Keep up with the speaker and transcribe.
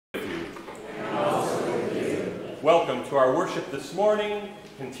Welcome to our worship this morning,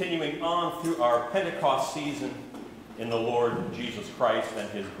 continuing on through our Pentecost season in the Lord Jesus Christ and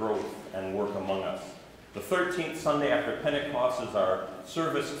his growth and work among us. The 13th Sunday after Pentecost is our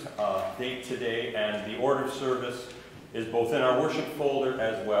service date today, and the order of service is both in our worship folder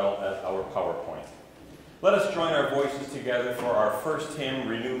as well as our PowerPoint. Let us join our voices together for our first hymn,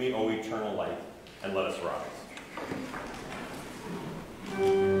 Renew Me, O Eternal Light, and let us rise.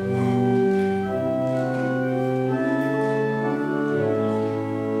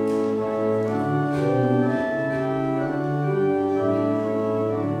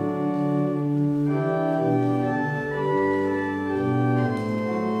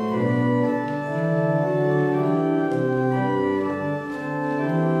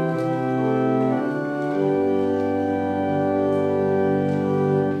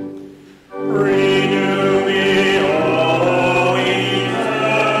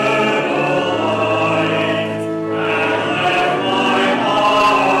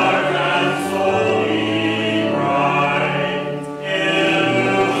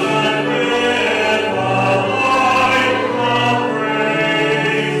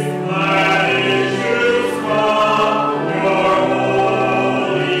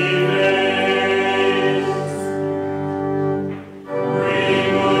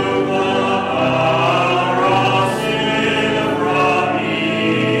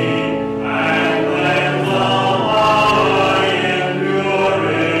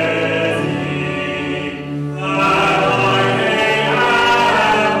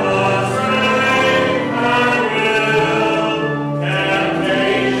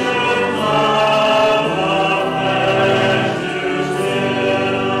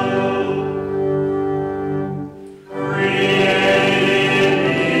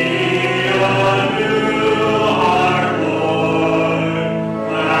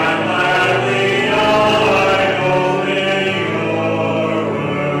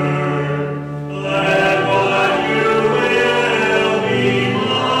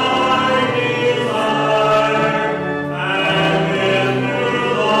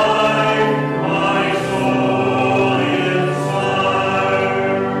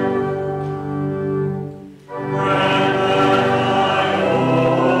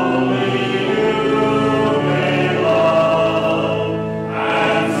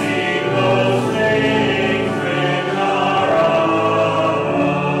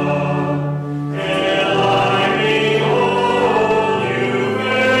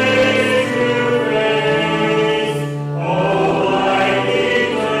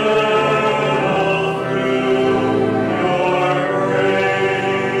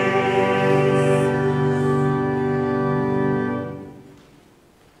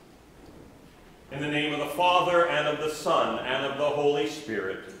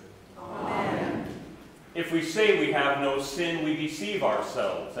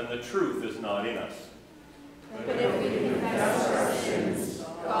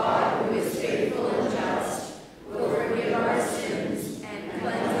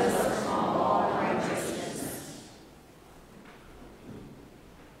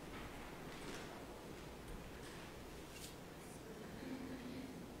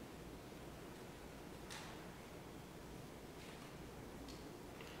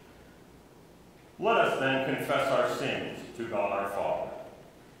 Let us then confess our sins to God our Father.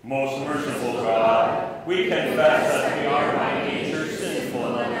 Most merciful God, we confess that we are by nature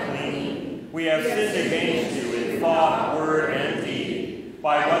sinful and unclean. We have sinned against you in thought, word, and deed,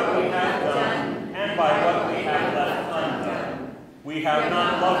 by what we have done and by what we have left undone. We have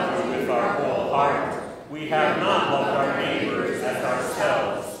not loved you with our whole heart. We have not loved our neighbors as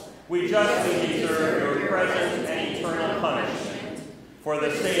ourselves. We justly deserve your present and eternal punishment. For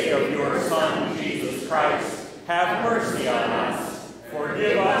the sake of your Son, Jesus Christ, have mercy on us.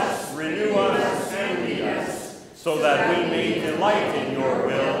 Forgive us, renew us, and lead us, so that we may delight in your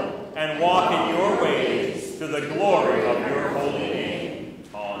will and walk in your ways to the glory of your holy name.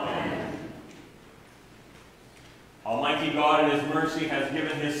 Amen. Almighty God in his mercy has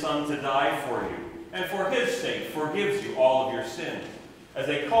given his Son to die for you, and for his sake forgives you all of your sins, as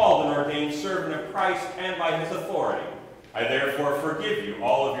a called and ordained servant of Christ and by his authority. I therefore forgive you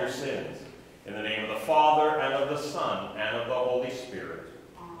all of your sins. In the name of the Father, and of the Son, and of the Holy Spirit.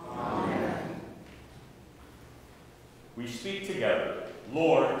 Amen. We speak together.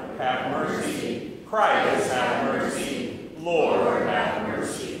 Lord, have mercy. Christ, have mercy. Lord, have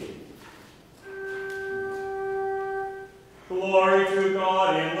mercy. Glory to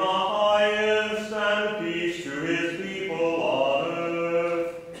God in the highest, and peace to his people on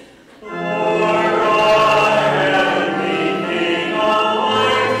earth. Lord God, heavenly King,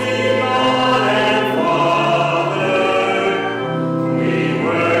 almighty God and Father,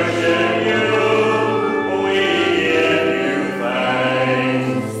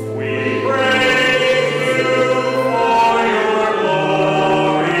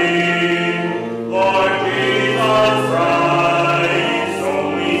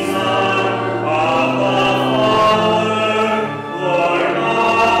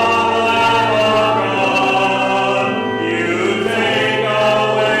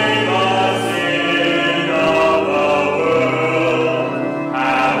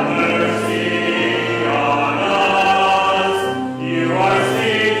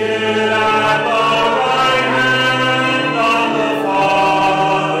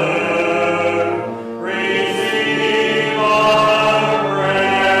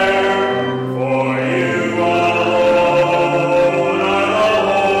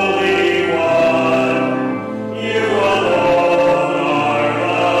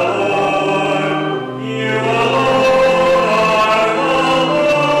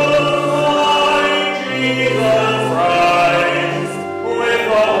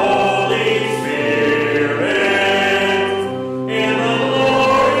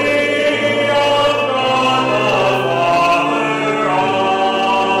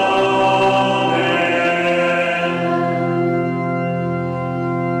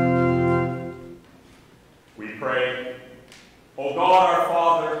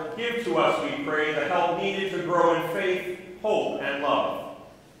 Father, give to us, we pray, the help needed to grow in faith, hope, and love.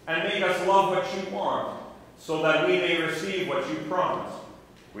 And make us love what you want, so that we may receive what you promised.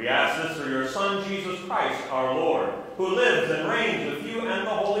 We ask this through your Son, Jesus Christ, our Lord, who lives and reigns with you and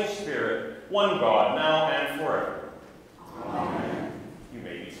the Holy Spirit, one God, now and forever. Amen. You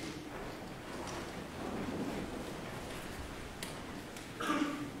may be seated.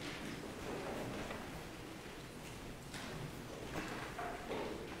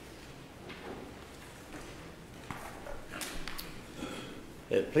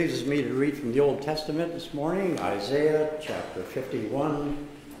 It pleases me to read from the Old Testament this morning, Isaiah chapter 51,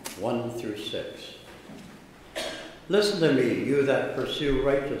 1 through 6. Listen to me, you that pursue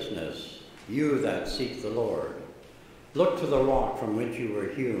righteousness, you that seek the Lord. Look to the rock from which you were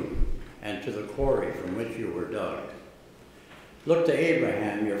hewn, and to the quarry from which you were dug. Look to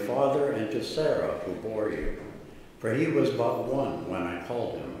Abraham your father, and to Sarah who bore you. For he was but one when I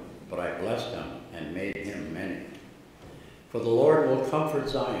called him, but I blessed him and made him many. For the Lord will comfort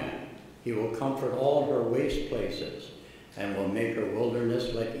Zion. He will comfort all her waste places, and will make her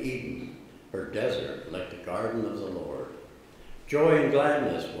wilderness like Eden, her desert like the garden of the Lord. Joy and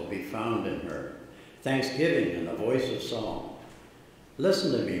gladness will be found in her, thanksgiving and the voice of song.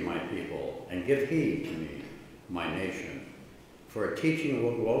 Listen to me, my people, and give heed to me, my nation. For a teaching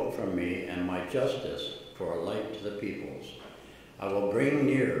will go out from me, and my justice for a light to the peoples. I will bring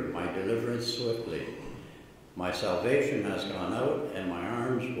near my deliverance swiftly. My salvation has gone out, and my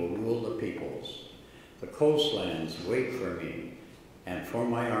arms will rule the peoples. The coastlands wait for me, and for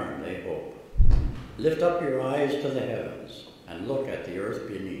my arm they hope. Lift up your eyes to the heavens, and look at the earth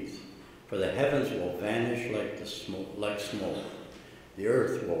beneath. For the heavens will vanish like smoke. The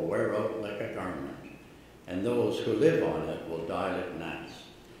earth will wear out like a garment, and those who live on it will die like gnats.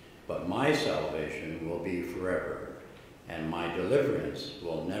 But my salvation will be forever, and my deliverance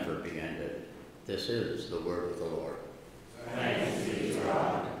will never be ended. This is the word of the Lord. Thanks be to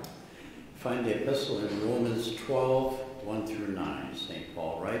God. Find the epistle in Romans 12, 1 through 9. St.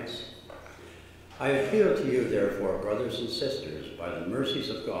 Paul writes, I appeal to you, therefore, brothers and sisters, by the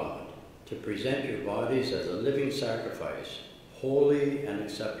mercies of God, to present your bodies as a living sacrifice, holy and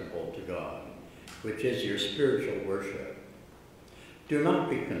acceptable to God, which is your spiritual worship. Do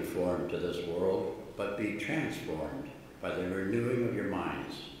not be conformed to this world, but be transformed by the renewing of your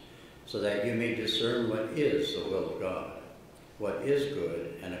minds, so that you may discern what is the will of God, what is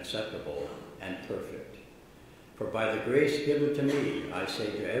good and acceptable and perfect. For by the grace given to me, I say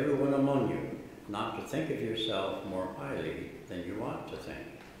to everyone among you, not to think of yourself more highly than you ought to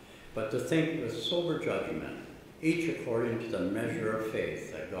think, but to think with sober judgment, each according to the measure of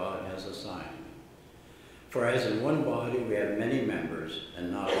faith that God has assigned. For as in one body we have many members,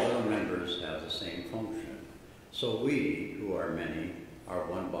 and not all the members have the same function, so we, who are many, are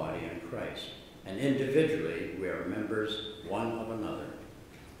one body in Christ, and individually we are members one of another.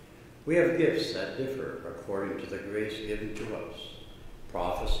 We have gifts that differ according to the grace given to us: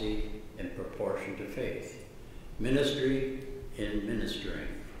 prophecy in proportion to faith, ministry in ministering,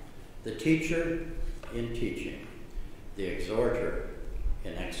 the teacher in teaching, the exhorter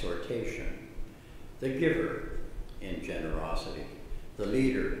in exhortation, the giver in generosity, the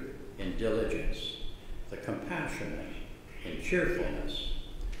leader in diligence, the compassionate in cheerfulness.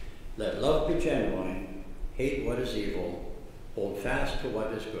 Let love be genuine, hate what is evil, hold fast to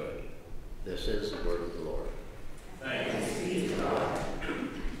what is good. This is the word of the Lord. Thanks be to God.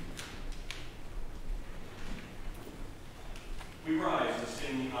 We rise to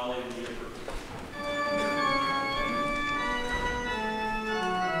sing Alleluia.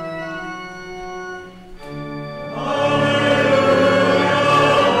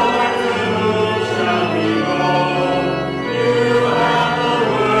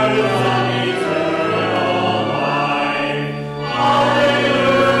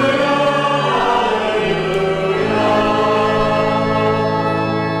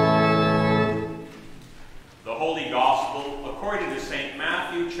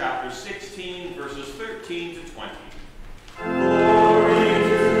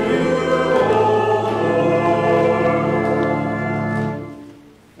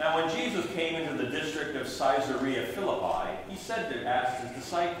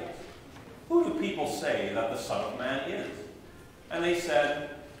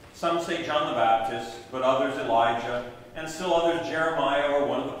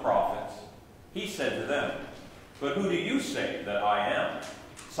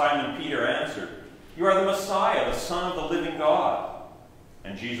 Simon Peter answered, "You are the Messiah, the Son of the living God."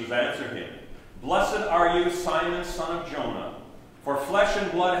 And Jesus answered him, "Blessed are you, Simon, son of Jonah, for flesh and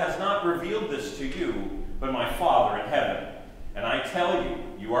blood has not revealed this to you, but my Father in heaven. And I tell you,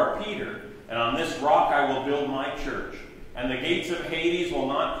 you are Peter, and on this rock I will build my church, and the gates of Hades will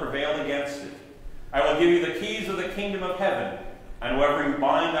not prevail against it. I will give you the keys of the kingdom of heaven, and whatever you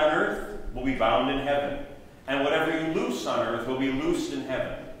bind on earth will be bound in heaven, and whatever you loose on earth will be loosed in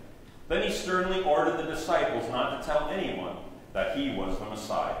heaven. Then he sternly ordered the disciples not to tell anyone that he was the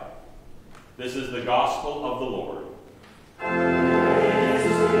Messiah. This is the gospel of the Lord. Praise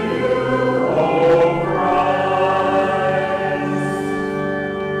to you, O Christ.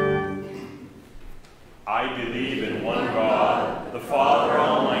 I believe in one God, the Father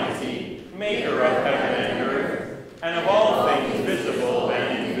Almighty, maker of heaven and earth, and of all things visible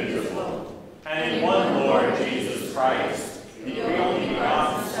and invisible, and in one Lord Jesus Christ, the only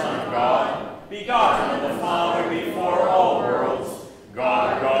begotten Son of God, begotten of the Father before all worlds,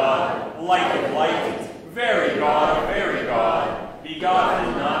 God of God, light of light, very God of very God, begotten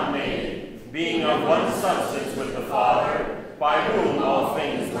and not made, being of one substance with the Father, by whom all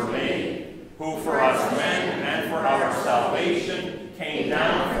things were made, who for us men and for our salvation came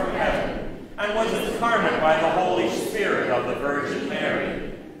down from heaven, and was incarnate by the Holy Spirit of the Virgin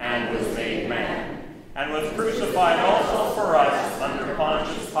Mary, and was made man, and was crucified also for us under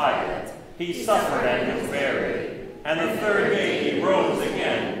Pontius Pilate. He suffered and was buried, and the third day he rose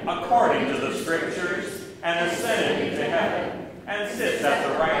again, according to the Scriptures, and ascended into heaven, and sits at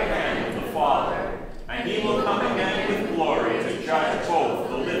the right hand of the Father. And he will come again with glory to judge both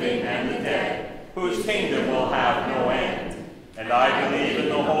the living and the dead, whose kingdom will have no end. And I believe in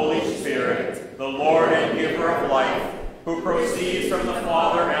the Holy Spirit, the Lord and giver of life, who proceeds from the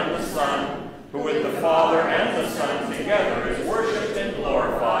Father and the Son, who with the Father and the Son together is worshipped and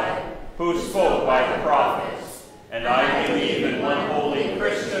glorified, who spoke by the prophets. And I believe in one holy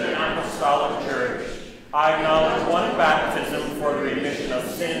Christian and apostolic church. I acknowledge one baptism for the remission of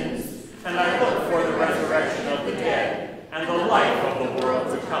sins, and I look for the resurrection of the dead and the life of the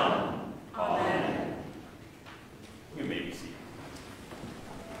world to come. Amen. You may be seated.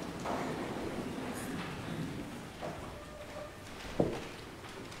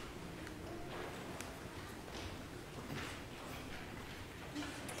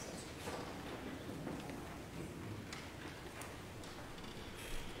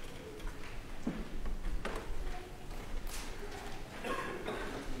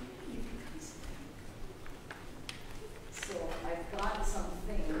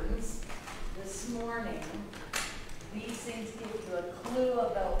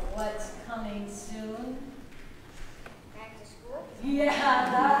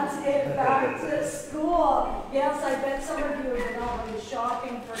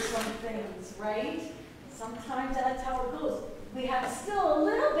 Sometimes that's how it goes. We have still a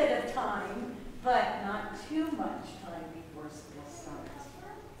little bit of time, but not too much time before school starts.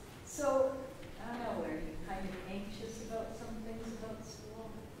 So, I don't know, are you kind of anxious about some things about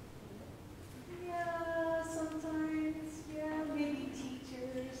school? Yeah, sometimes, yeah, maybe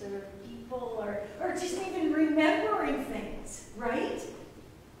teachers or people or just even remembering things, right?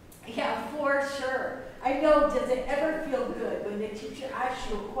 Yeah, for sure. I know, does it ever feel good when the teacher asks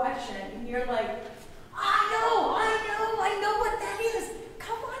you a question and you're like, I know what that is.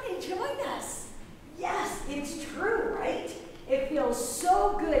 Come on and join us. Yes, it's true, right? It feels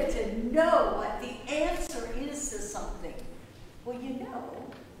so good to know what the answer is to something. Well, you know,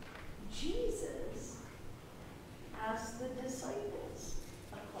 Jesus asked the disciples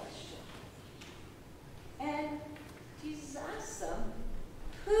a question. And Jesus asked them,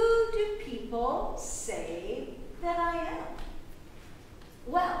 who do people say that I am?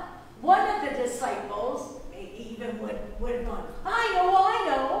 Well, one of the disciples, even would have gone, I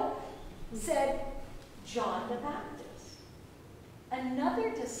know, said, John the Baptist.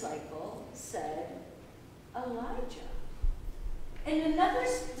 Another disciple said, Elijah. And another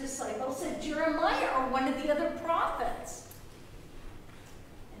disciple said, Jeremiah, or one of the other prophets.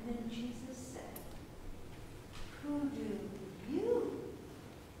 And then Jesus said, who do you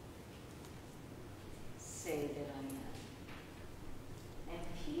say that I am? And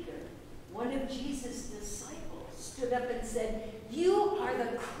Peter, one of Jesus' disciples, stood up and said, you are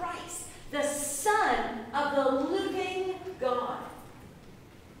the Christ, the Son of the living God.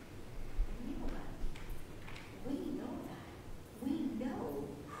 And you know what? We know that. We know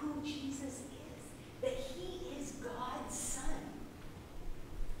who Jesus is, that he is God's Son.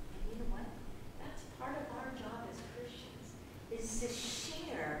 And you know what? That's part of our job as Christians, is to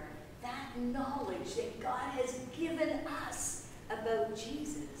share that knowledge that God has given us about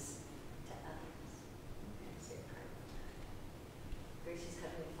Jesus to others. Let's say a prayer. Gracious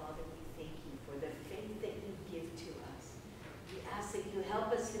Heavenly Father, we thank you for the faith that you give to us. We ask that you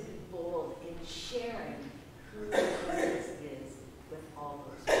help us to be bold in sharing who Jesus is.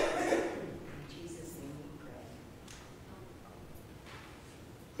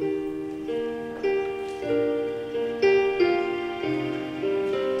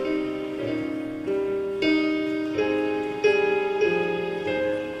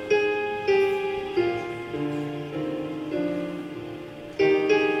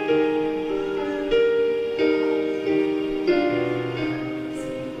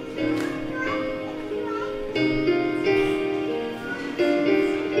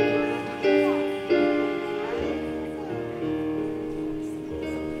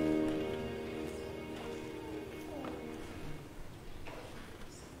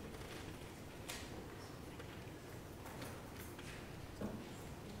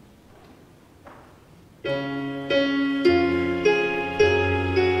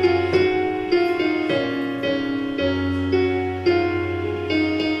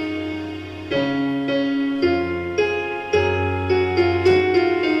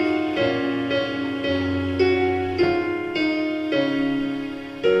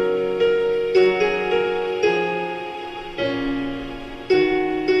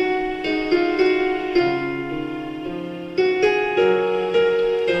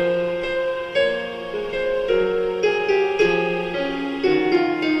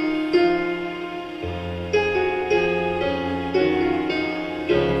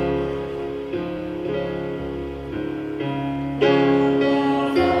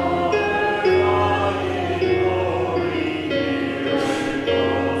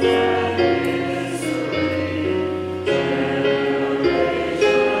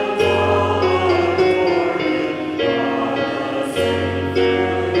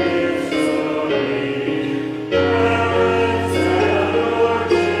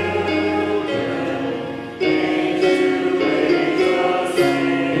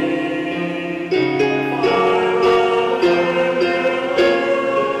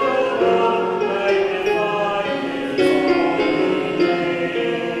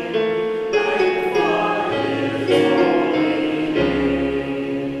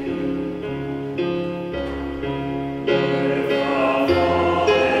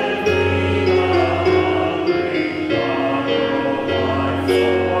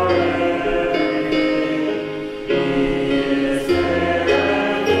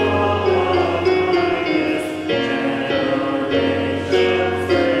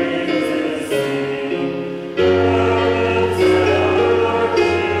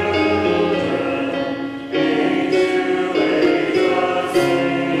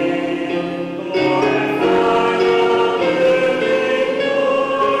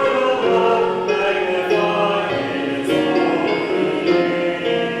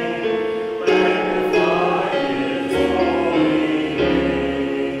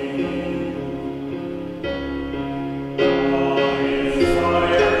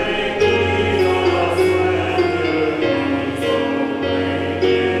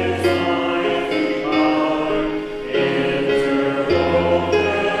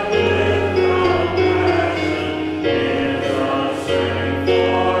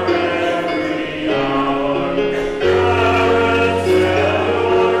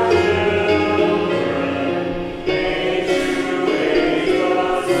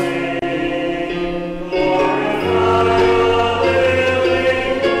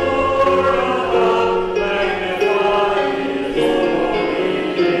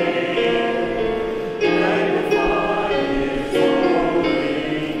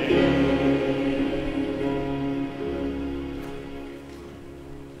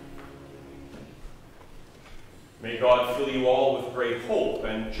 May God fill you all with great hope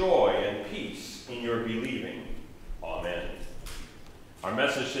and joy and peace in your believing. Amen. Our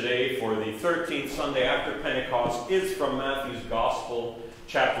message today for the 13th Sunday after Pentecost is from Matthew's Gospel,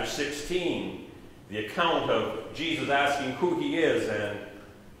 chapter 16, the account of Jesus asking who he is and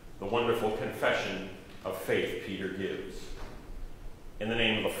the wonderful confession of faith Peter gives. In the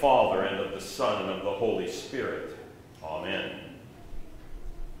name of the Father, and of the Son, and of the Holy Spirit. Amen.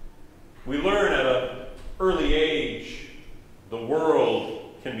 We learn at an early age the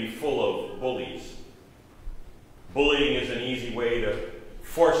world can be full of bullies. Bullying is an easy way to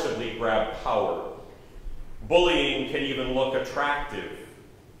forcibly grab power. Bullying can even look attractive,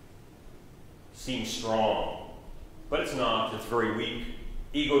 seem strong, but it's not. It's very weak,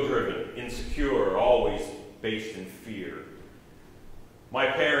 ego-driven, insecure, always based in fear. My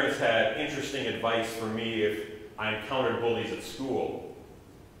parents had interesting advice for me if I encountered bullies at school.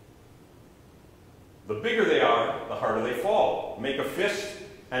 The bigger they are, the harder they fall. Make a fist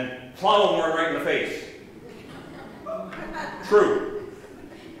and plow them right in the face. True.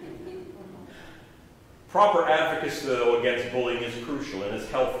 Proper advocacy, though, against bullying is crucial and is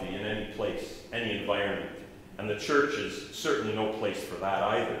healthy in any place, any environment. And the church is certainly no place for that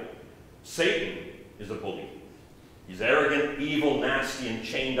either. Satan is a bully. He's arrogant, evil, nasty, and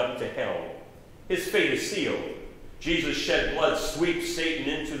chained up to hell. His fate is sealed. Jesus' shed blood sweeps Satan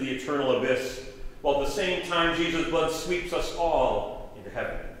into the eternal abyss, while at the same time Jesus' blood sweeps us all into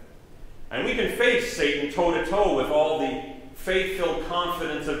heaven. And we can face Satan toe-to-toe with all the faith-filled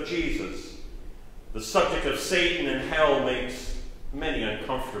confidence of Jesus. The subject of Satan and hell makes many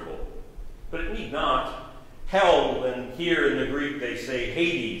uncomfortable, but it need not. Hell, and here in the Greek they say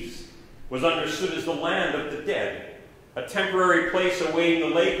Hades, was understood as the land of the dead, a temporary place awaiting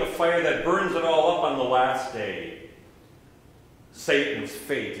the lake of fire that burns it all up on the last day. Satan's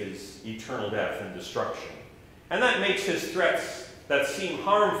fate is eternal death and destruction. And that makes his threats that seem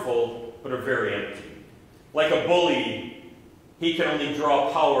harmful but are very empty. Like a bully, he can only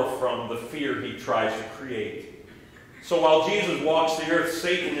draw power from the fear he tries to create. So while Jesus walks the earth,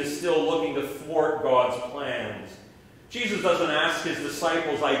 Satan is still looking to thwart God's plans. Jesus doesn't ask his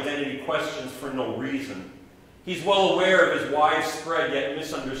disciples identity questions for no reason. He's well aware of his widespread yet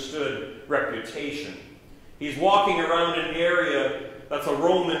misunderstood reputation. He's walking around an area that's a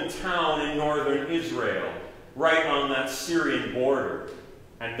Roman town in northern Israel, right on that Syrian border.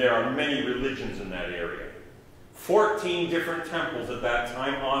 And there are many religions in that area. 14 different temples at that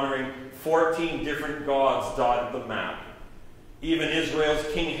time honoring 14 different gods dotted the map. Even Israel's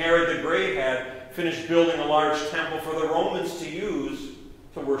King Herod the Great had finished building a large temple for the Romans to use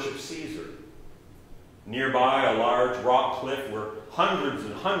to worship Caesar. Nearby, a large rock cliff were hundreds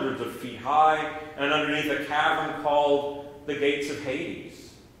and hundreds of feet high, and underneath a cavern called the Gates of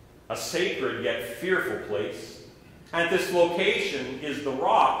Hades, a sacred yet fearful place. At this location is the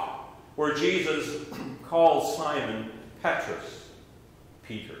rock where Jesus calls Simon Petrus,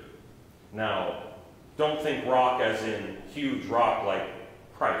 Peter. Now, don't think rock as in huge rock like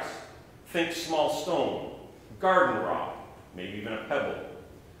Christ. Think small stone, garden rock, maybe even a pebble.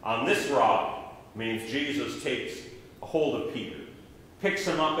 On this rock means Jesus takes a hold of Peter, picks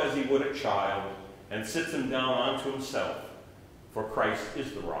him up as he would a child, and sits him down onto himself, for Christ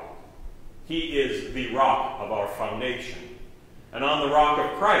is the rock. He is the rock of our foundation. And on the rock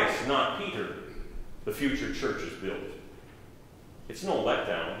of Christ, not Peter, the future church is built. It's no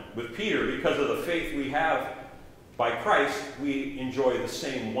letdown. With Peter, because of the faith we have by Christ, we enjoy the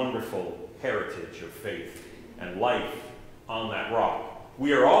same wonderful heritage of faith and life on that rock.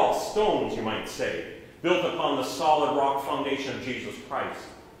 We are all stones, you might say, built upon the solid rock foundation of Jesus Christ.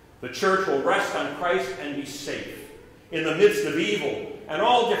 The church will rest on Christ and be safe in the midst of evil and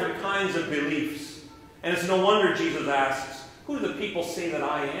all different kinds of beliefs. And it's no wonder Jesus asks, who do the people say that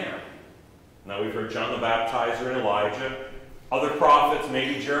I am? Now we've heard John the Baptizer and Elijah, other prophets,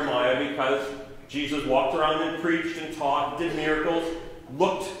 maybe Jeremiah, because Jesus walked around and preached and taught, did miracles,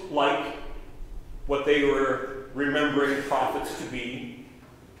 looked like what they were remembering prophets to be.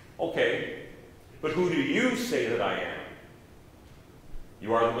 Okay, but who do you say that I am?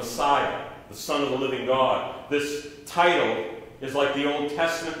 You are the Messiah, the Son of the living God. This title is like the Old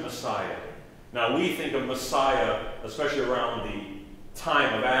Testament Messiah. Now we think of Messiah, especially around the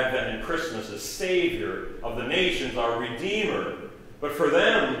time of Advent and Christmas, as Savior of the nations, our Redeemer. But for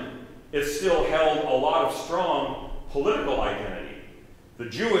them, it still held a lot of strong political identity. The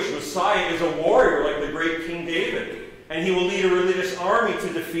Jewish Messiah is a warrior like the great King David. And he will lead a religious army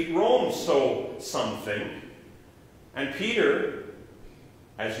to defeat Rome, so some think. And Peter,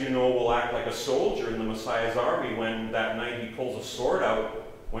 as you know, will act like a soldier in the Messiah's army when that night he pulls a sword out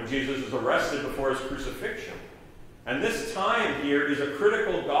when Jesus is arrested before his crucifixion. And this time here is a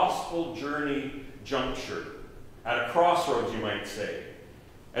critical gospel journey juncture, at a crossroads, you might say.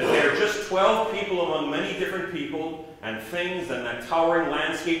 As there are just 12 people among many different people and things and that towering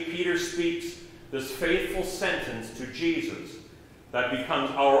landscape, Peter speaks this faithful sentence to Jesus that becomes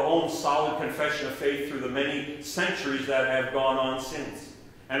our own solid confession of faith through the many centuries that have gone on since.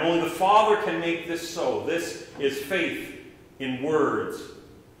 And only the Father can make this so. This is faith in words,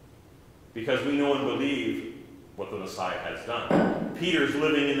 because we know and believe what the Messiah has done. Peter's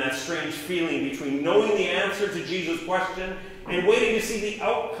living in that strange feeling between knowing the answer to Jesus' question and waiting to see the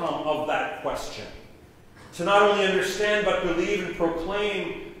outcome of that question. To not only understand but believe and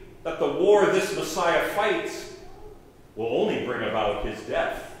proclaim that the war this Messiah fights will only bring about his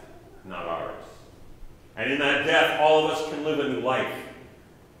death, not ours. And in that death, all of us can live a new life.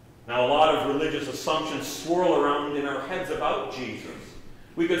 Now, a lot of religious assumptions swirl around in our heads about Jesus.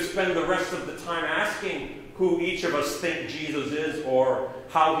 We could spend the rest of the time asking who each of us think Jesus is or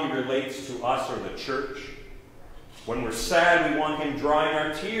how he relates to us or the church. When we're sad, we want him drying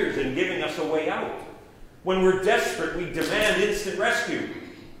our tears and giving us a way out. When we're desperate, we demand instant rescue.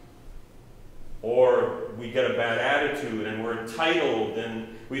 Or we get a bad attitude and we're entitled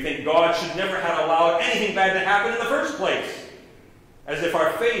and we think God should never have allowed anything bad to happen in the first place. As if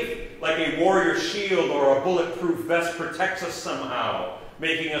our faith, like a warrior shield or a bulletproof vest, protects us somehow,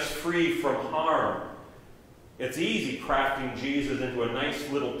 making us free from harm. It's easy crafting Jesus into a nice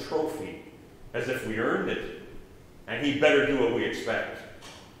little trophy, as if we earned it, and he better do what we expect.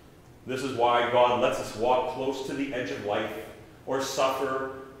 This is why God lets us walk close to the edge of life, or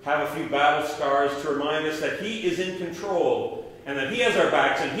suffer, have a few battle scars to remind us that he is in control, and that he has our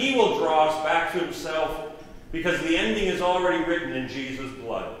backs, and he will draw us back to himself, because the ending is already written in Jesus'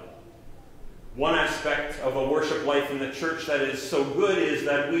 blood. One aspect of a worship life in the church that is so good is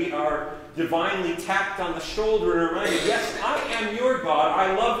that we are divinely tapped on the shoulder and reminded, yes, I am your God,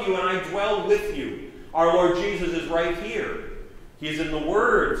 I love you, and I dwell with you. Our Lord Jesus is right here. He is in the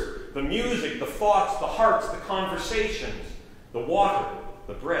words, the music, the thoughts, the hearts, the conversations, the water,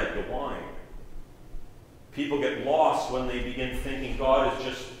 the bread, the wine. People get lost when they begin thinking God is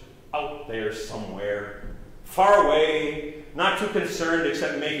just out there somewhere, far away, not too concerned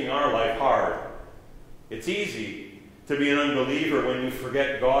except making our life hard. It's easy to be an unbeliever when you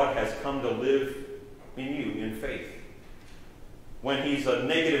forget God has come to live in you in faith. When he's a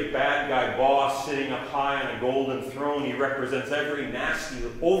negative bad guy boss sitting up high on a golden throne, he represents every nasty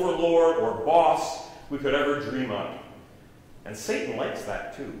overlord or boss we could ever dream of. And Satan likes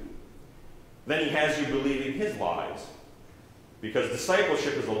that too. Then he has you believing his lies. Because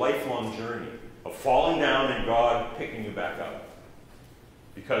discipleship is a lifelong journey of falling down and God picking you back up.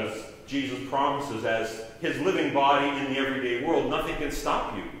 Because Jesus promises, as his living body in the everyday world, nothing can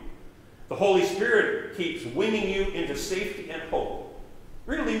stop you. The Holy Spirit keeps winging you into safety and hope.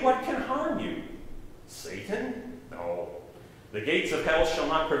 Really, what can harm you? Satan? No. The gates of hell shall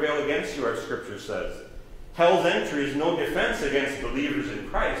not prevail against you, our scripture says. Hell's entry is no defense against believers in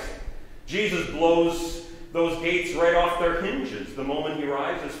Christ. Jesus blows those gates right off their hinges the moment he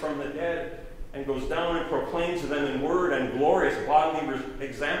rises from the dead and goes down and proclaims to them in word and glorious bodily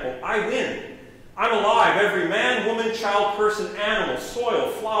example, I win. I'm alive. Every man, woman, child, person, animal, soil,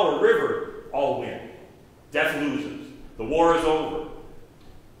 flower, river, all win. Death loses. The war is over.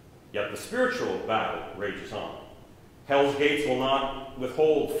 Yet the spiritual battle rages on. Hell's gates will not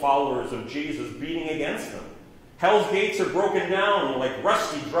withhold followers of Jesus beating against them. Hell's gates are broken down like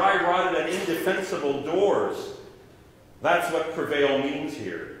rusty, dry-rotted, and indefensible doors. That's what prevail means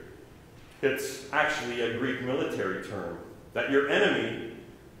here. It's actually a Greek military term, that your enemy,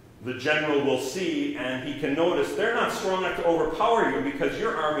 the general, will see, and he can notice they're not strong enough to overpower you because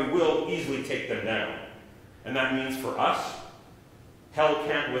your army will easily take them down. And that means for us, hell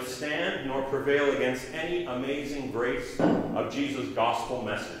can't withstand nor prevail against any amazing grace of Jesus' gospel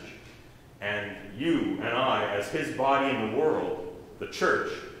message. And you and I, as his body in the world, the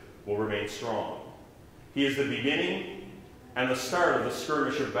church, will remain strong. He is the beginning and the start of the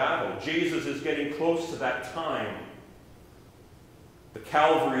skirmish of battle. Jesus is getting close to that time. The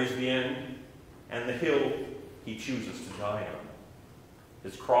Calvary is the end, and the hill he chooses to die on.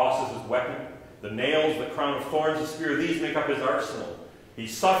 His cross is his weapon. The nails, the crown of thorns, the spear, these make up his arsenal. He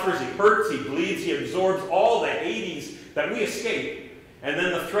suffers, he hurts, he bleeds, he absorbs all the Hades that we escape, and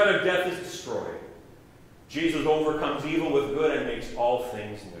then the threat of death is destroyed. Jesus overcomes evil with good and makes all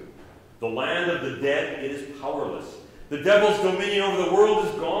things new. The land of the dead, it is powerless. The devil's dominion over the world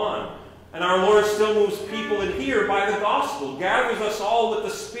is gone. And our Lord still moves people in here by the gospel, gathers us all with the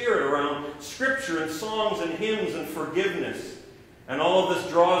Spirit around Scripture and songs and hymns and forgiveness. And all of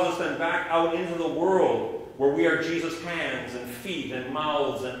this draws us then back out into the world where we are Jesus' hands and feet and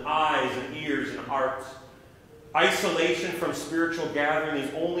mouths and eyes and ears and hearts. Isolation from spiritual gathering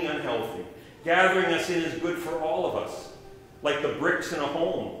is only unhealthy. Gathering us in is good for all of us, like the bricks in a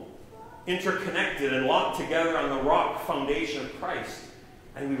home, interconnected and locked together on the rock foundation of Christ,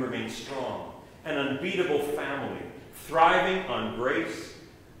 and we remain strong, an unbeatable family, thriving on grace,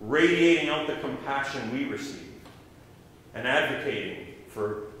 radiating out the compassion we receive, and advocating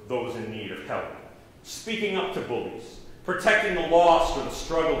for those in need of help, speaking up to bullies, protecting the lost or the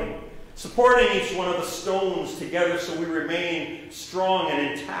struggling, supporting each one of the stones together so we remain strong and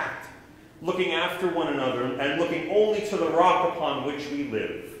intact, looking after one another and looking only to the rock upon which we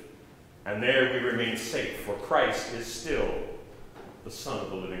live. And there we remain safe, for Christ is still the Son of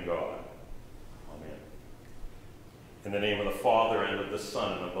the living God. Amen. In the name of the Father, and of the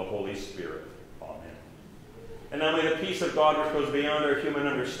Son, and of the Holy Spirit. Amen. And now may the peace of God, which goes beyond our human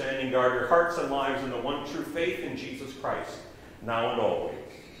understanding, guard your hearts and lives in the one true faith in Jesus Christ, now and always.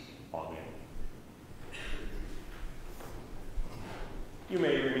 Amen. You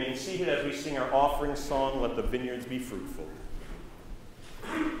may remain seated as we sing our offering song, Let the Vineyards Be Fruitful.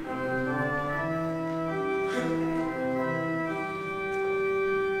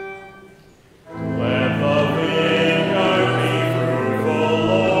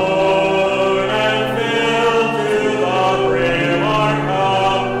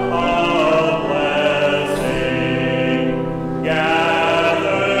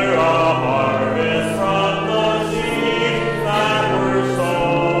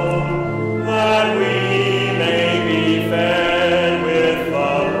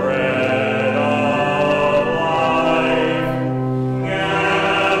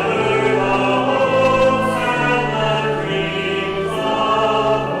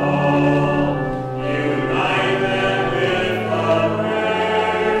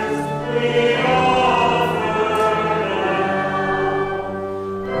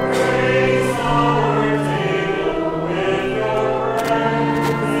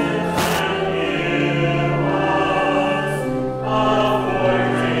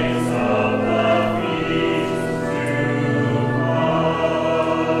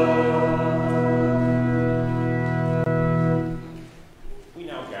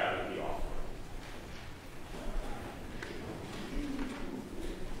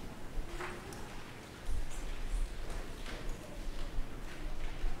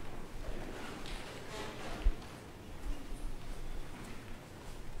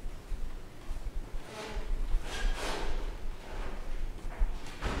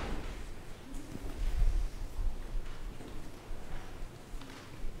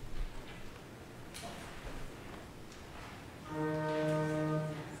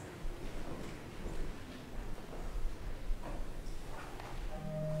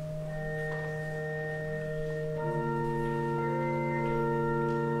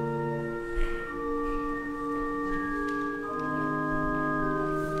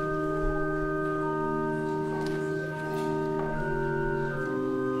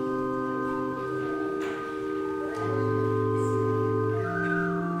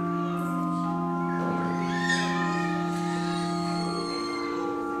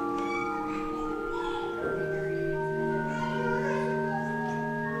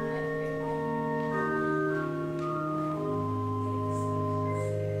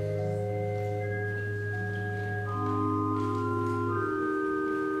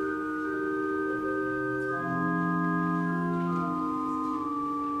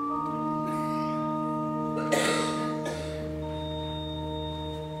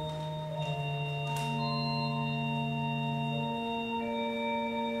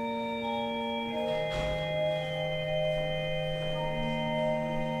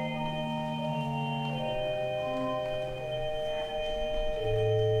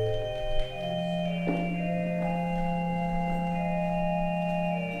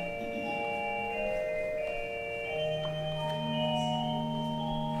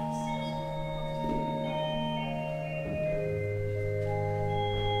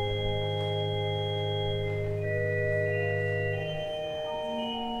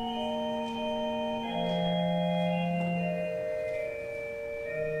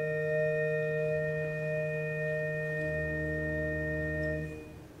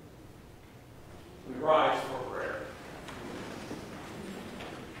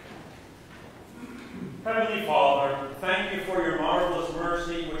 Heavenly Father, thank you for your marvelous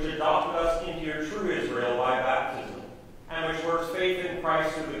mercy which adopted us into your true Israel by baptism, and which works faith in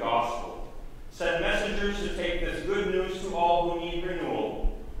Christ through the gospel. Send messengers to take this good news to all who need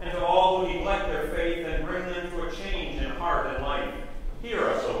renewal, and to all who neglect their faith, and bring them to a change in heart and life. Hear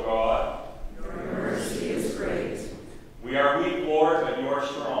us, O God. Your mercy is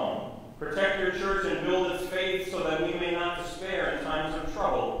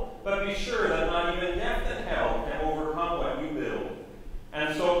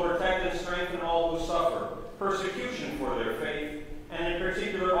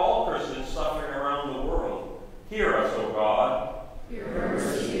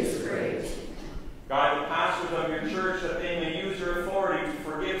mercy is great. Guide the pastors of your church that they may use their authority to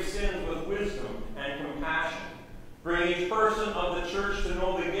forgive sins with wisdom and compassion. Bring each person of the church to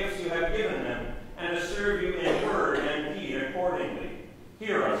know the gifts you have given them and to serve you in word and deed accordingly.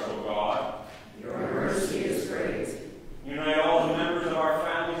 Hear us, O God. Your mercy is great. Unite all the members of our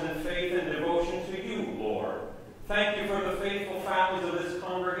families in faith and devotion to you, Lord. Thank you for the faithful families of this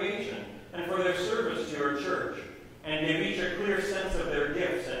congregation and for their service to your church, and give each a clear sense of their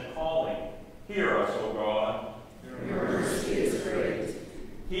gifts and calling. Hear us, O God. Your mercy is great.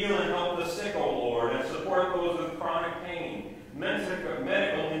 Heal and help the sick, O Lord, and support those with chronic pain,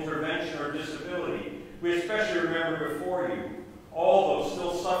 medical intervention, or disability. We especially remember before you all those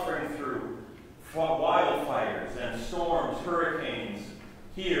still suffering through wildfires and storms, hurricanes,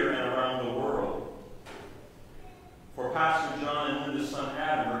 here and around the world. For Pastor John and Linda's son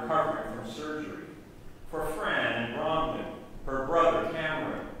Adam recovering from surgery. For Fran and Bronwyn, her brother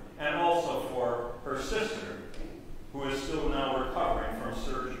Cameron, and also for her sister, who is still now recovering from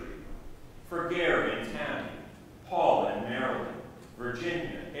surgery. For Gary and Tammy, Paula and Marilyn,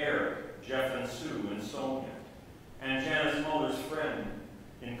 Virginia, Eric, Jeff and Sue and Sonia, and Janice Muller's friend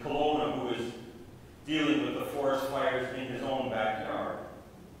in Kelowna who is dealing with the forest fires in his own backyard.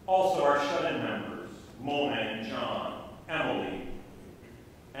 Also our shut-in members, Mona and John, Emily,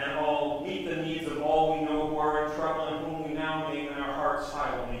 and all meet the needs of all we know who are in trouble and whom we now name in our hearts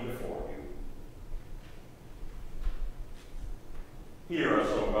silently before you. Hear us,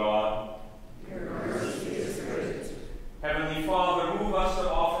 O God. Your mercy is great. Heavenly Father, move us to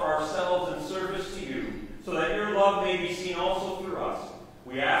offer ourselves in service to you, so that your love may be seen also through us.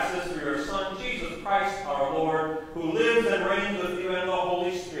 We ask this through your Son, Jesus Christ, our Lord, who lives and reigns with you and the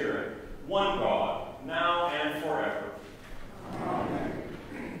Holy Spirit, one God, now and forever. Amen.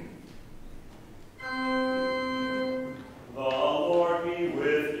 The Lord be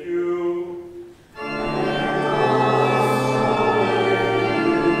with you.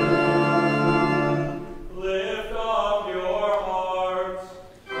 Lift up your hearts.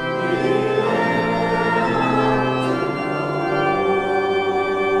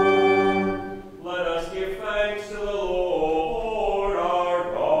 Let us give thanks to the Lord our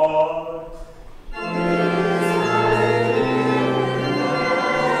God.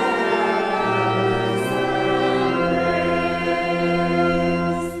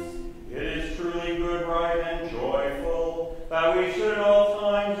 It is truly good, right, and joyful that we should at all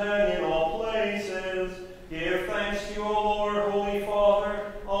times and in all places give thanks to you, O Lord, Holy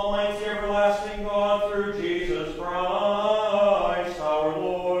Father, Almighty everlasting God, through Jesus Christ our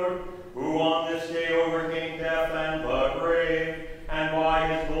Lord, who on this day overcame death and the grave, and by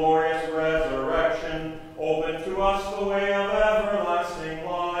his glorious resurrection opened to us the way of everlasting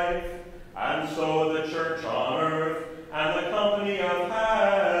life. And so the church on earth and the company of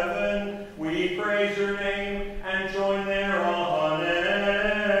heaven, we praise your name and join their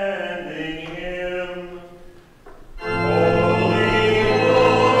unending hymn. Holy,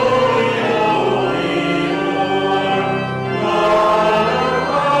 holy, holy Lord, God of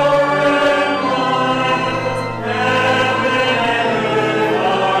power and might, heaven and earth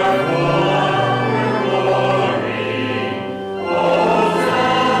are full of your glory.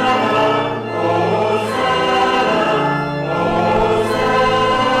 Hosanna, Hosanna,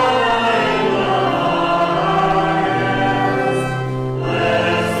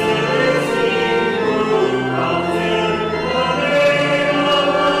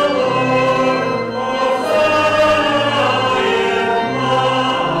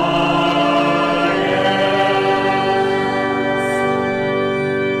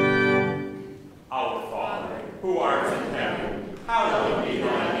 Our Father, who art in heaven, hallowed be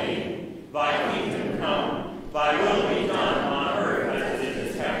thy name. Thy kingdom come, thy will be done on earth as it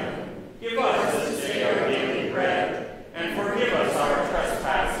is in heaven. Give us this day our daily bread, and forgive us our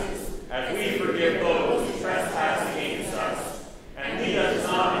trespasses, as we forgive those who trespass against us. And lead us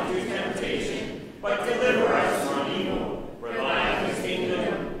not into temptation, but deliver us from evil. For thine is the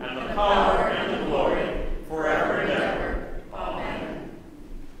kingdom, and the power, and the glory, forever and ever. Amen.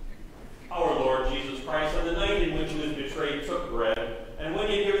 Our Lord Jesus Christ, on the night in which he was betrayed, took bread, and when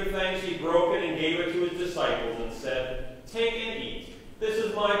he had given thanks, he broke it and gave it to his disciples, and said, Take and eat. This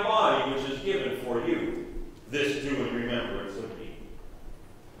is my body, which is given for you. This do in remembrance of me.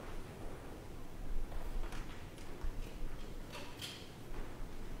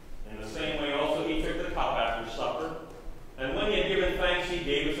 In the same way also he took the cup after supper, and when he had given thanks, he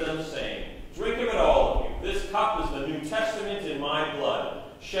gave it to them, saying, Drink of it, all of you. This cup is the New Testament in my blood,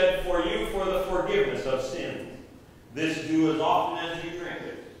 shed for you for the forgiveness of sins. This do as often as you drink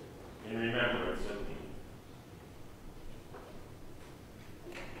it, in remembrance of me.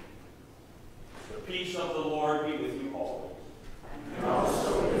 peace of the Lord be with you always. And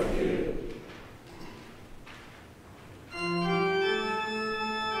also with you.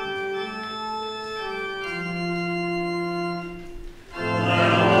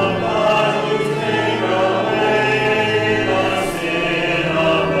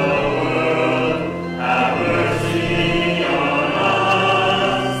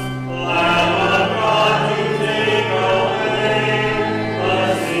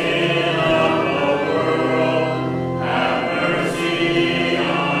 Mercy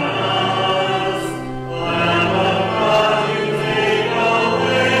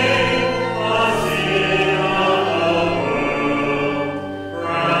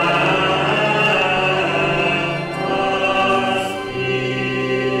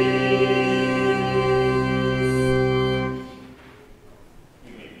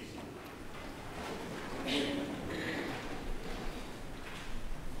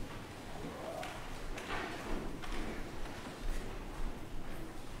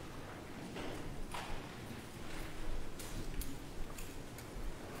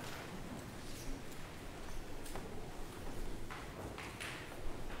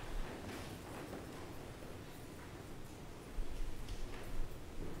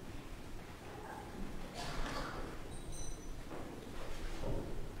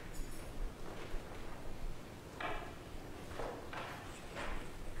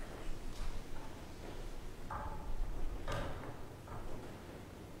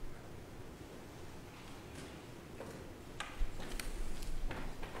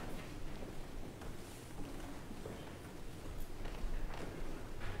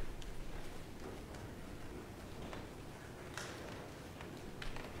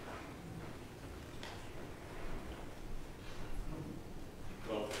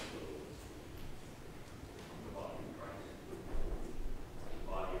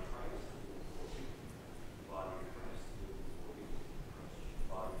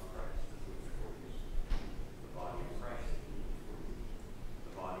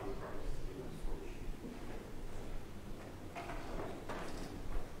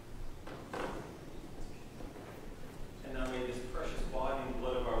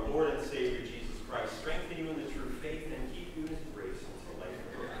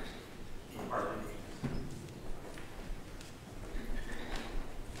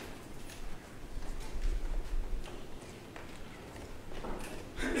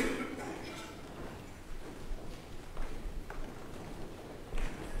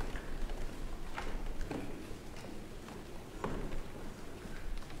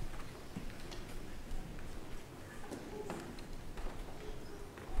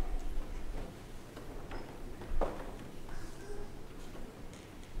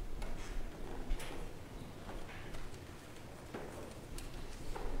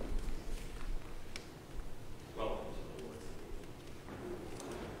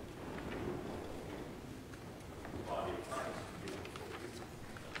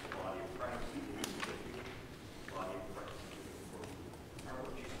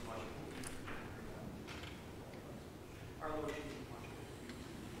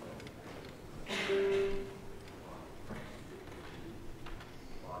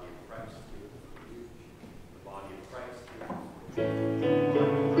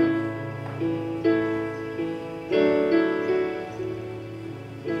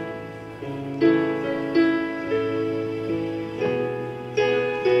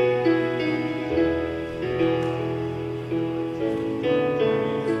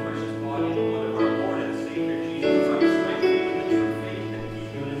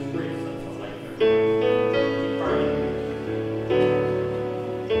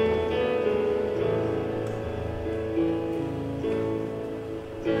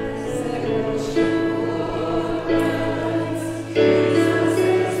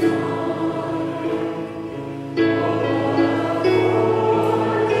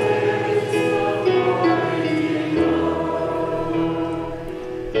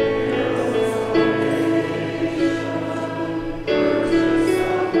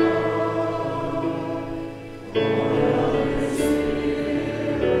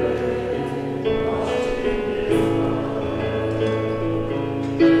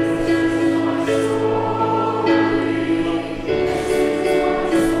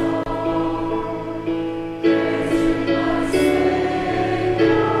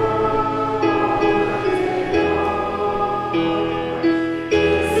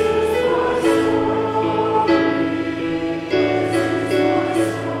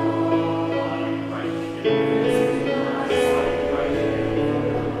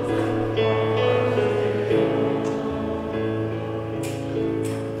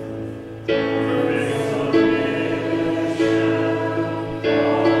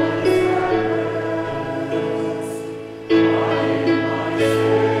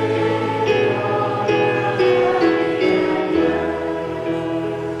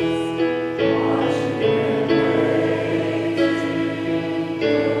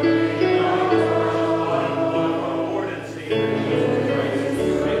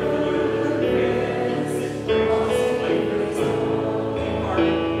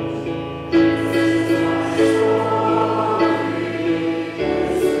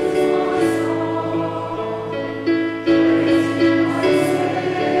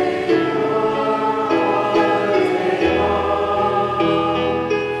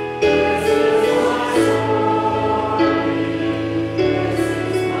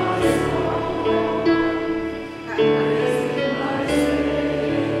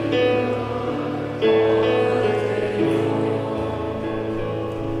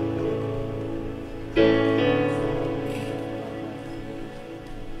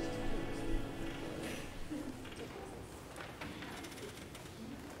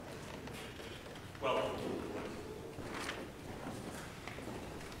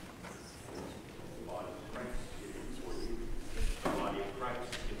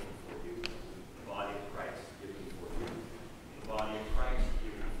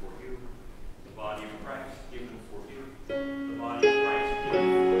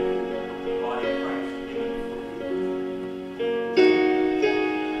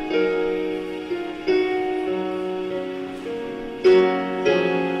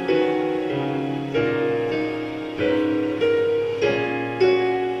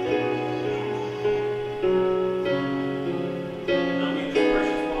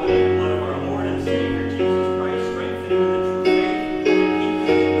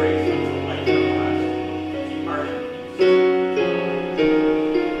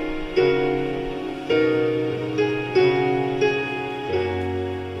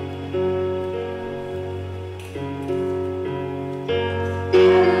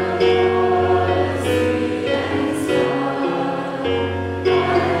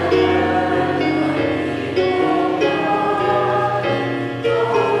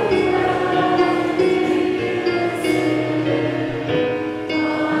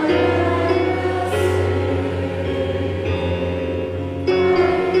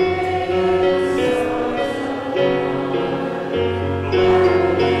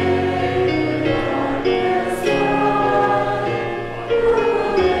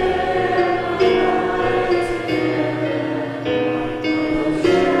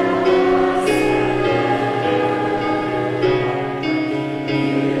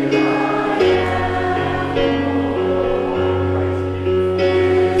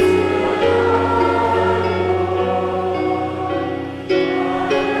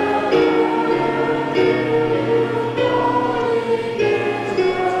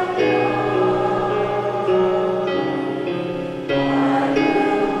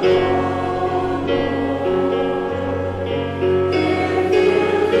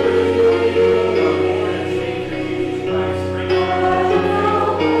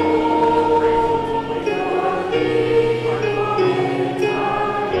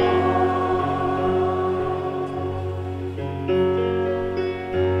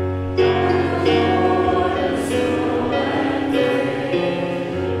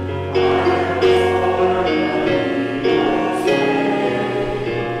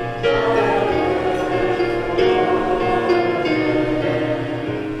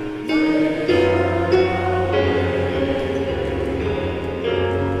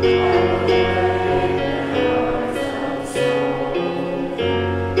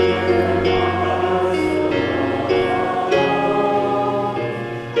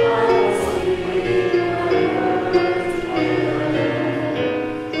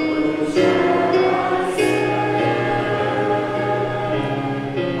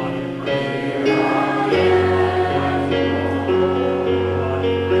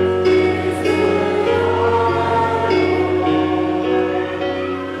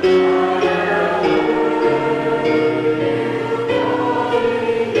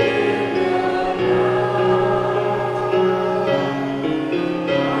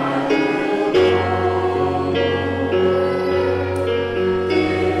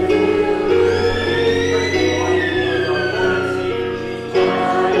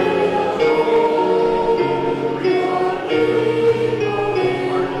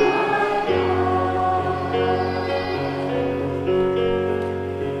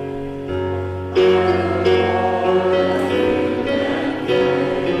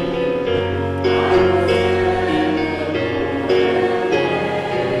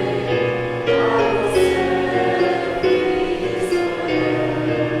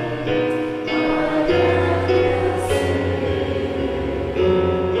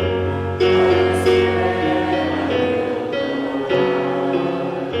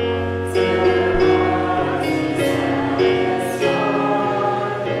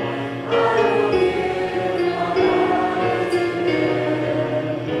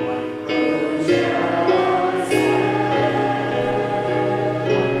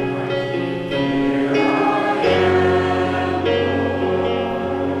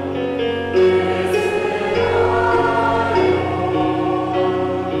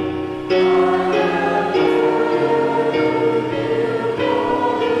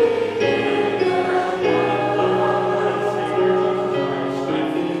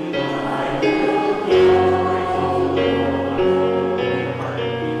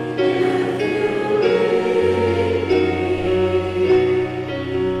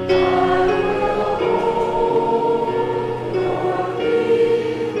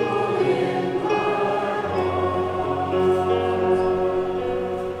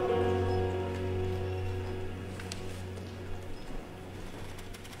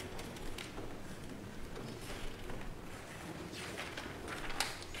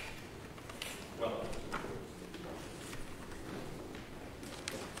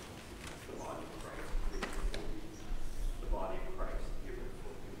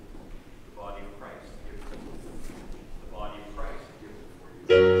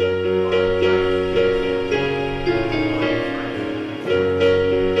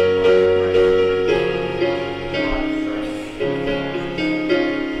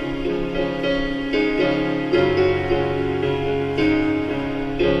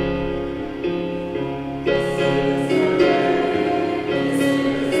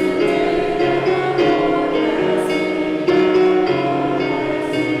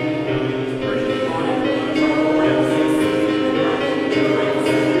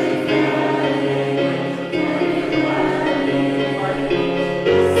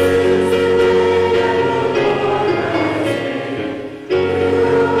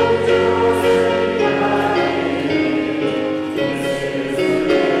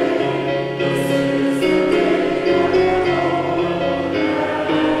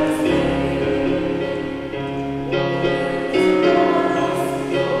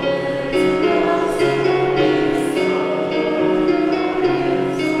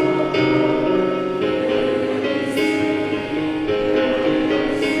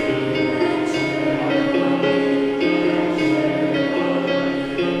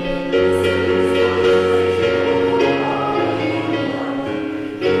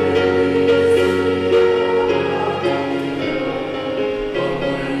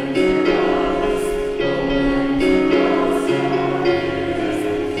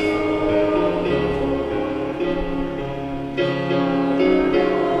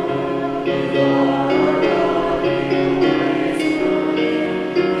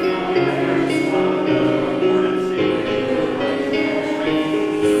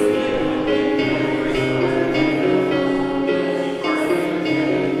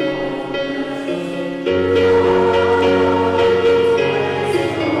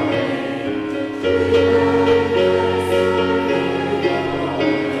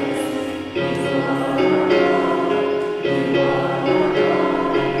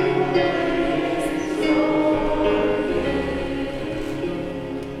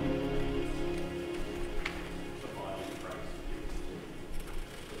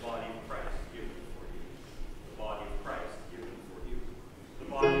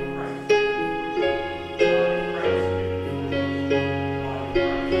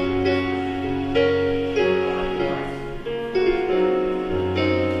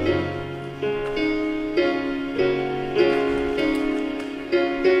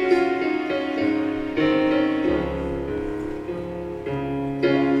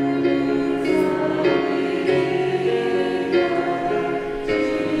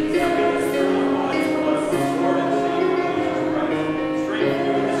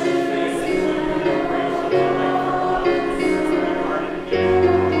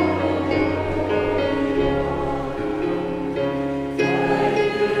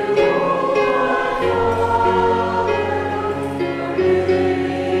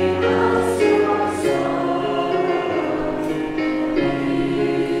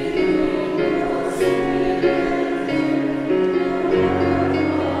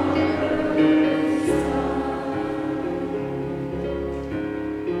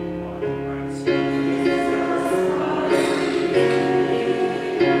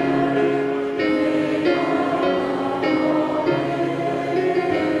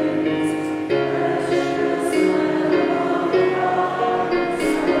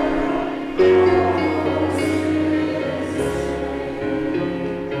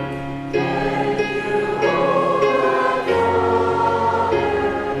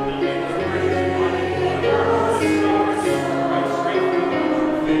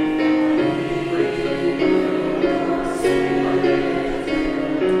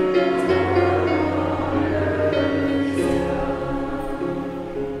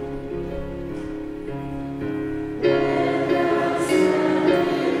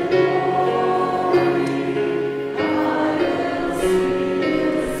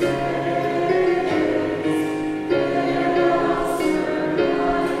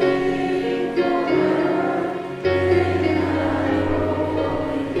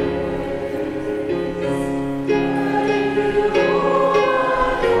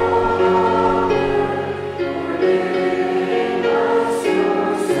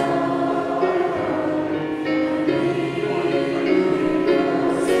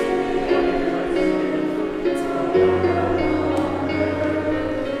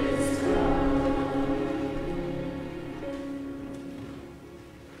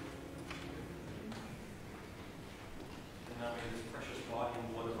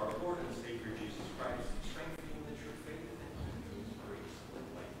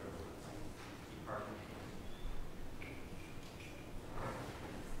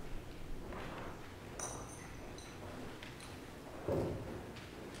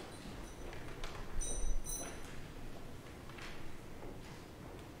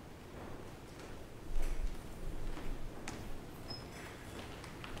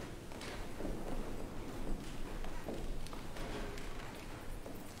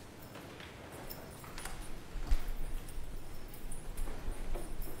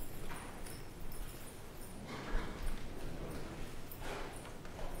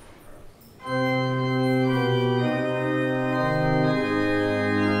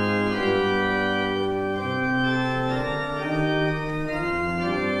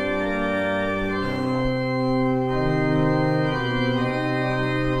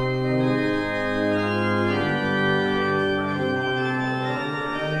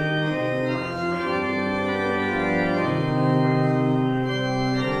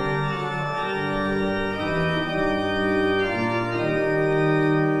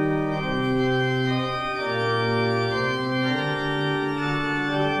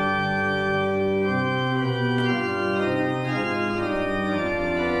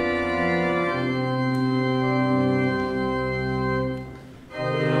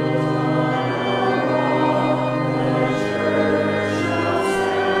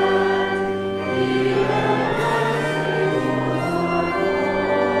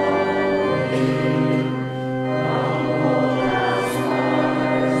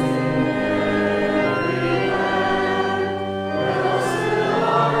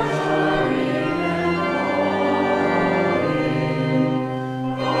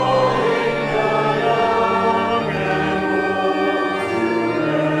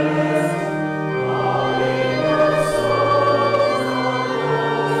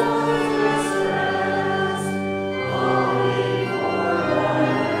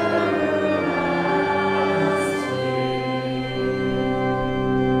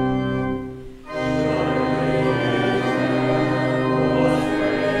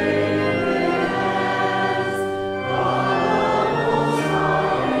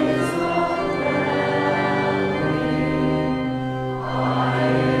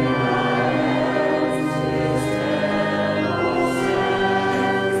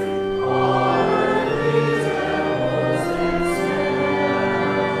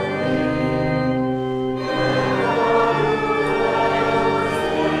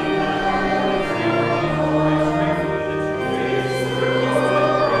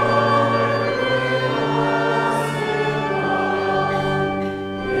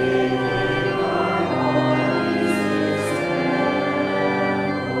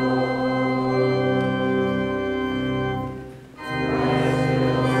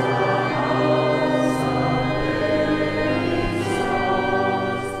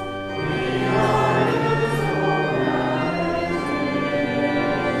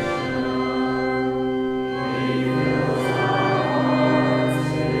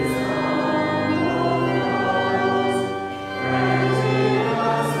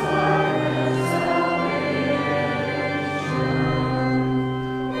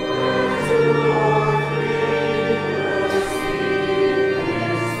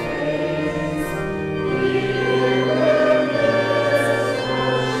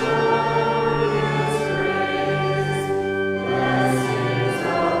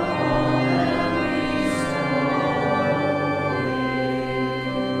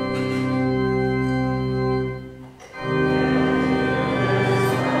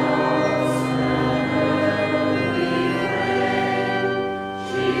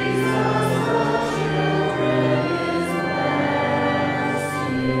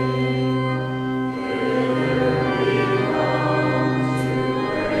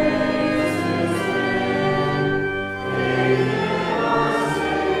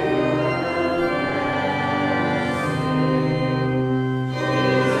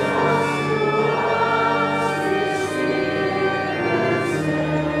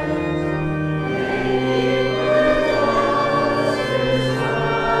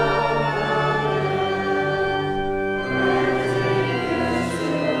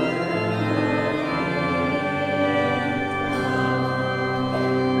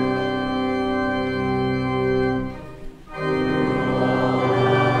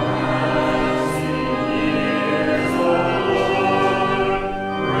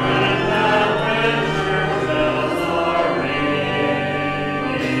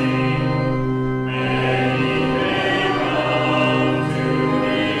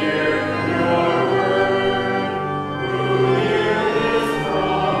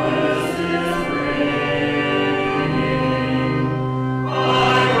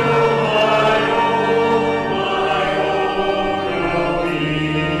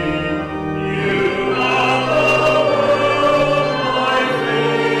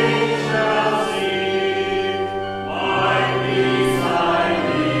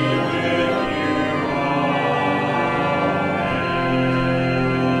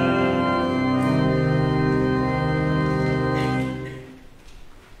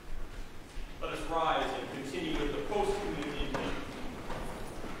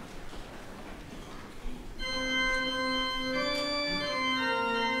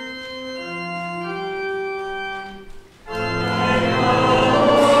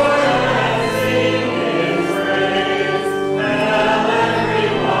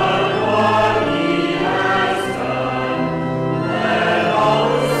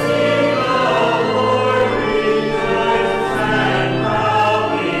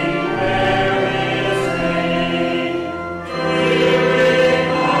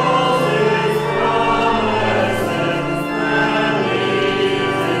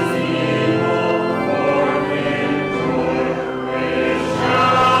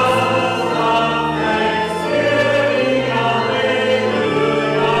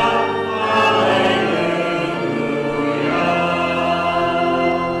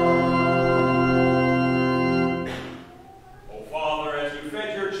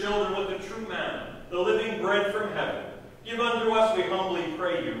fed your children with the true manna, the living bread from heaven. Give unto us, we humbly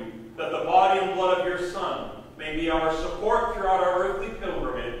pray you, that the body and blood of your Son may be our support throughout our earthly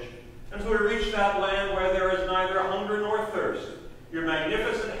pilgrimage, until we reach that land where there is neither hunger nor thirst, your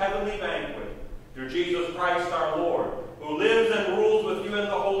magnificent heavenly banquet, through Jesus Christ our Lord, who lives and rules with you in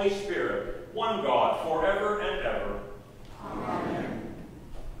the Holy Spirit, one God, forever and ever. Amen.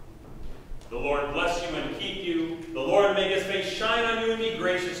 The Lord bless you and keep you. The Lord make his face shine on you and be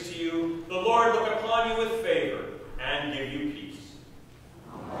gracious to you. The Lord look upon you with favor and give you peace.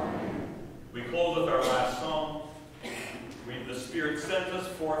 Amen. We close with our last song. The Spirit sent us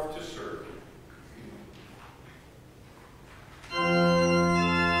forth to serve.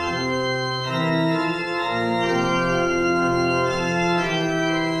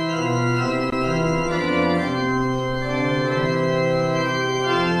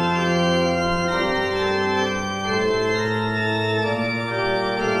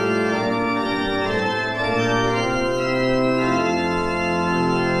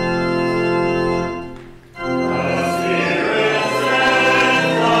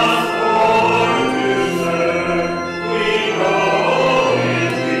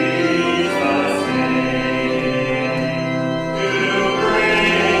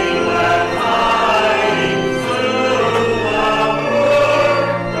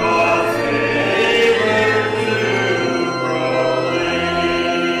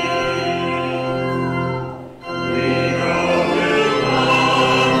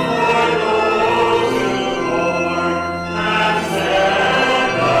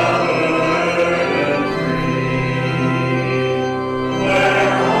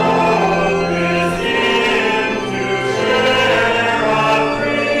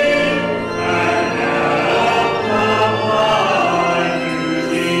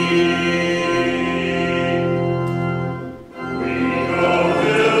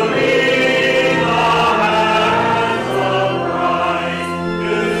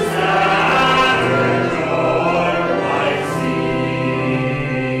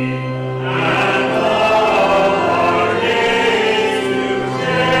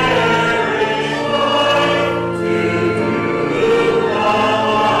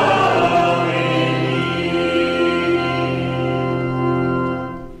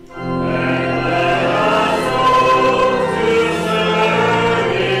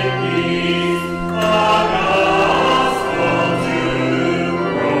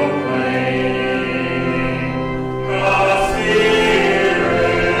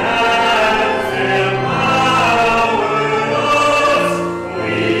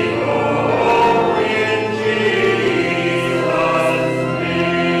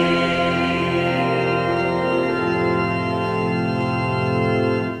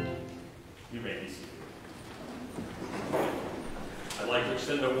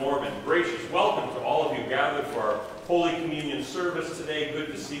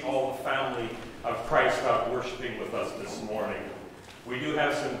 We do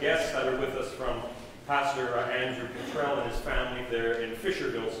have some guests that are with us from Pastor Andrew Catharine and his family. They're in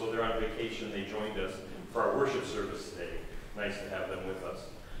Fisherville, so they're on vacation. They joined us for our worship service today. Nice to have them with us.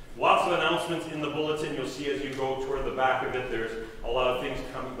 Lots of announcements in the bulletin. You'll see as you go toward the back of it, there's a lot of things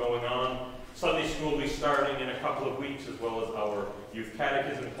going on. Sunday school will be starting in a couple of weeks, as well as our youth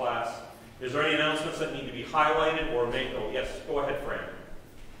catechism class. Is there any announcements that need to be highlighted or made? Oh, yes, go ahead, Fran.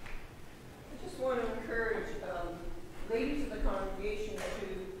 I just want to encourage ladies of the congregation to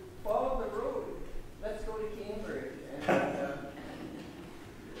follow the road. Let's go to Cambridge and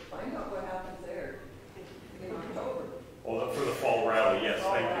find out what happens there in October. Oh, for the fall rally, yes,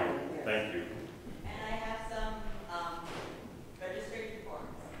 Fall thank rally, you. yes. Thank you. And I have some registration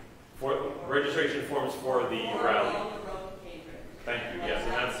forms. For registration forms for the rally. On the road to Cambridge. Thank you, yes,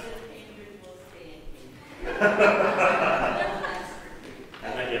 and that's... Cambridge will stay in Cambridge.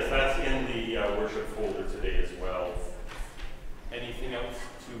 And then, yes, that's in the worship folder today as well. Anything else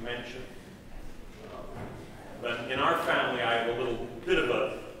to mention? But in our family, I have a little bit of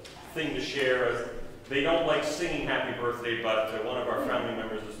a thing to share. They don't like singing happy birthday, but one of our family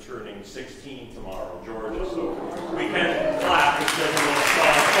members is turning 16 tomorrow, Georgia, so we can clap if there's a little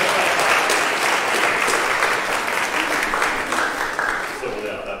song. So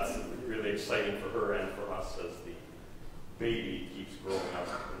yeah, that's really exciting for her and for us as the baby keeps growing up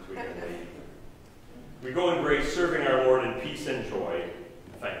into a young lady. We go in grace, serving our Lord in peace and joy.